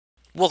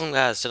Welcome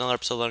guys to another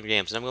episode of Hunger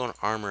Games, and I'm going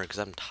armor because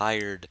I'm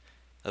tired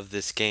of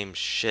this game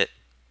shit.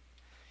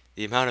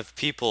 The amount of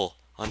people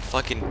on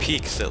fucking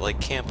peaks that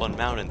like camp on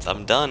mountains,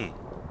 I'm done.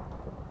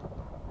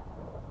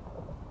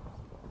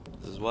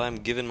 This is why I'm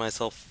giving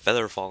myself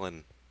Feather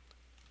Fallen.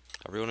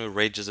 Everyone who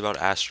rages about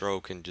Astro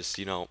can just,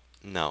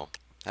 no.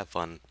 Have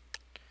fun.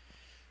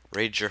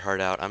 Rage your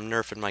heart out. I'm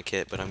nerfing my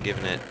kit, but I'm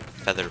giving it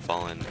Feather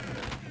Fallen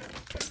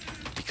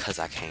because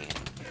I can.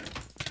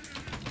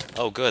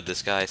 Oh good,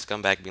 this guy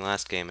scumbagged me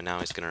last game and now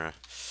he's gonna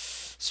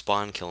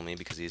spawn kill me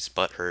because he's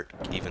butthurt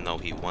even though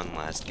he won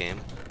last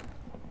game.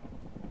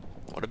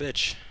 What a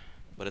bitch.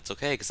 But it's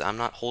okay because I'm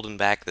not holding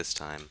back this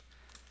time.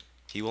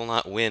 He will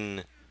not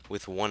win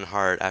with one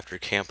heart after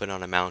camping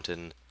on a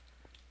mountain.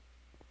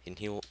 And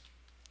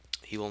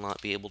he will not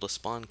be able to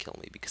spawn kill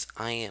me because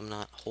I am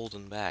not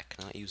holding back,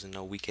 not using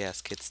no weak ass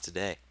kits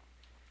today.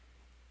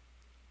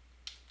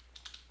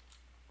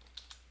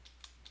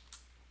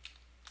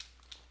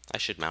 I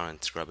should mount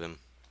and scrub him.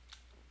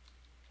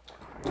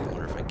 I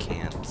wonder if I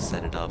can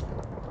set it up.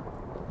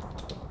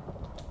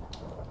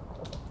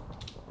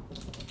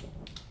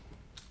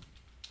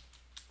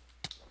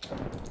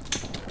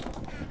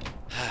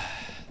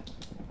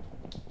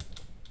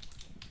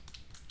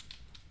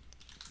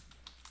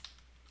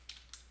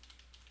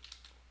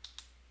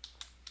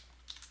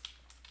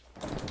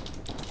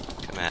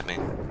 Come at me.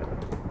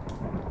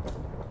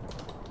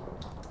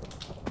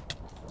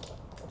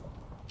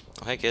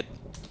 Oh hey kid.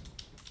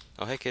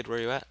 Oh hey kid, where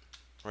you at?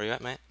 Where you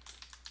at, mate?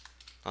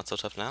 Not so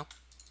tough now?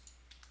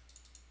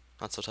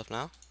 Not so tough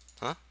now?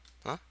 Huh?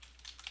 Huh?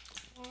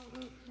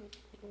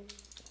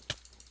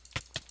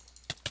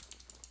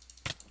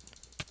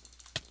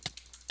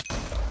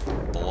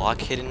 Block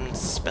hidden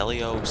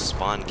Speleo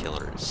spawn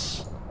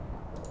killers.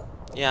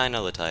 Yeah, I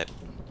know the type.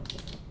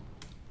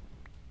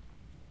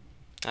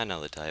 I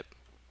know the type.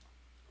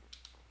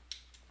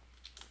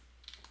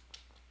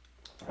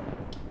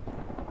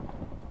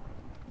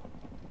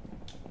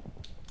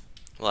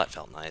 Well, that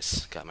felt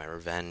nice. Got my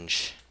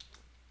revenge.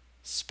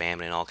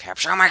 Spamming in all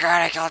caps. Oh my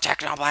god, I killed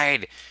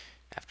Technoblade!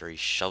 After he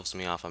shoves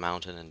me off a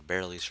mountain and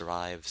barely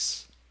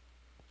survives.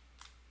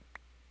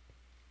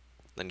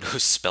 Then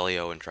goes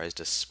Speleo and tries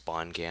to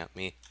spawn camp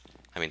me.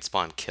 I mean,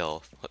 spawn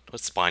kill.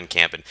 What's spawn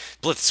camping?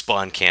 Blitz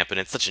spawn camping,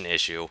 it's such an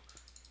issue.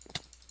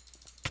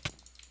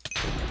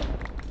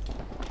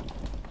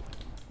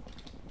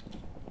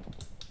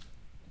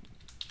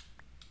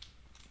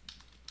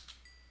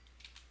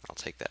 I'll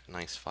take that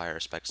nice fire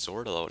spec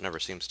sword, although it never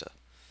seems to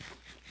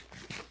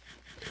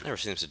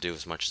do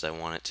as much as I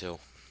want it to.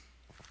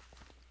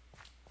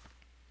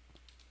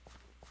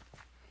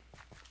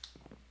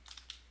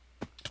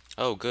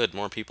 Oh, good,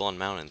 more people on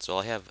mountains. So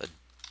I have a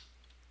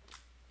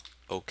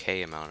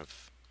okay amount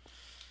of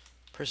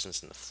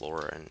persons in the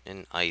floor, and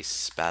in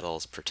ice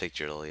battles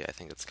particularly, I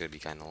think it's gonna be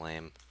kind of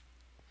lame.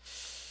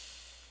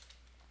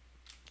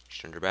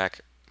 Turned her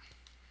back.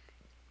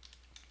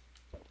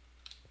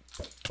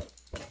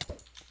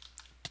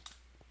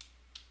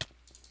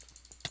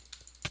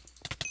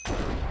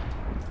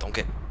 Don't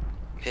get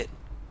hit.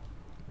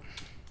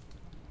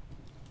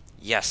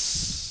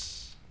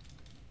 Yes.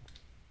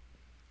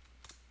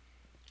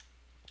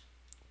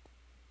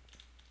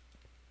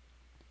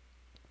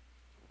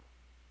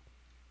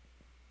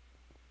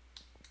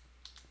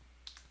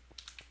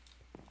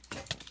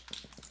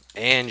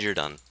 And you're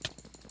done.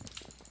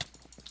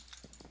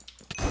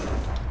 Yeah,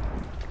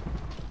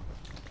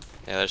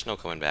 there's no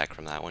coming back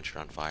from that once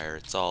you're on fire.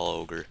 It's all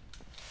ogre.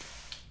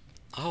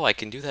 Oh, I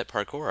can do that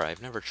parkour.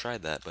 I've never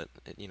tried that, but,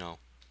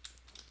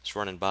 just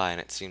running by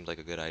and it seemed like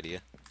a good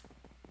idea.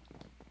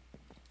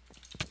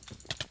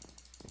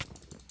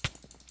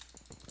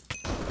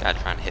 God,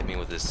 trying to hit me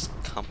with this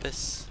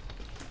compass.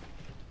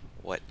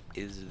 What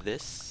is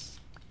this?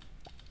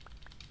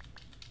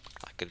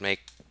 I could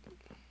make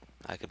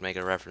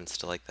a reference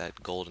to like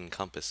that Golden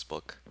Compass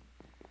book.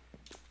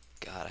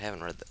 God, I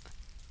haven't read that.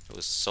 It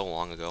was so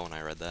long ago when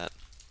I read that.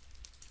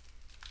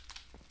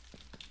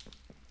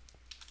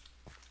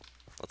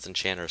 Let's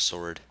enchant our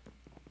sword.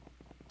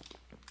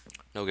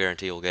 No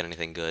guarantee we'll get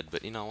anything good,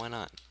 but why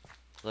not?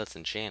 Let's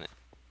enchant it.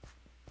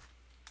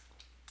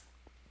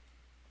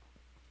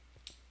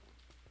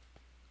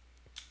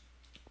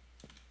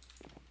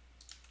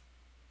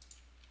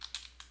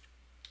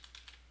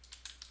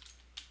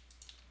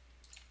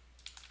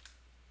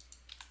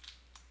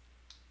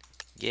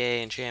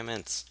 Yay,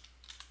 enchantments.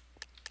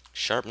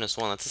 Sharpness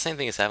 1. That's the same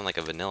thing as having like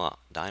a vanilla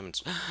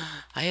diamond.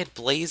 I had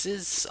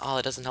blazes? Oh,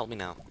 it doesn't help me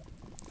now.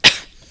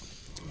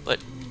 But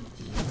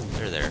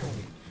they're there.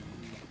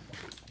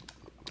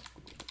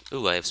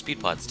 Ooh, I have speed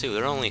pots too.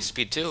 They're only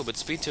speed 2, but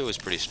speed 2 is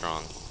pretty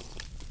strong.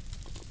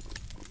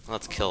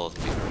 Let's kill.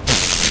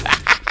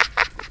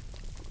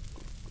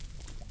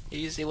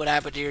 You see what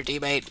happened to your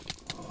teammate?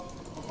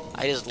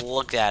 I just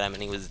looked at him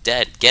and he was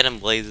dead. Get him,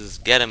 Blazes.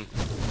 Get him.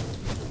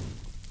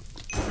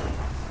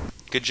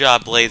 Good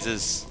job,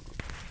 Blazes.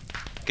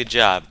 Good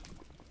job.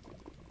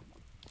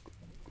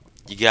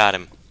 You got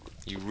him.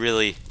 You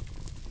really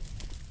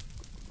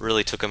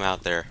took him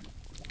out there.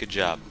 Good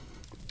job.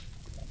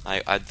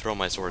 I'd throw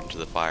my sword into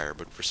the fire,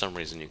 but for some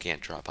reason you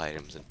can't drop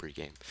items in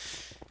pregame.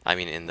 I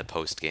mean, in the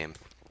post-game.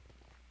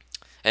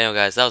 Anyway,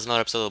 guys, that was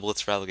another episode of the Blitz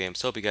Survival Games.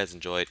 So hope you guys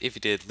enjoyed. If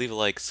you did, leave a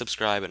like,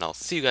 subscribe, and I'll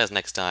see you guys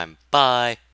next time. Bye!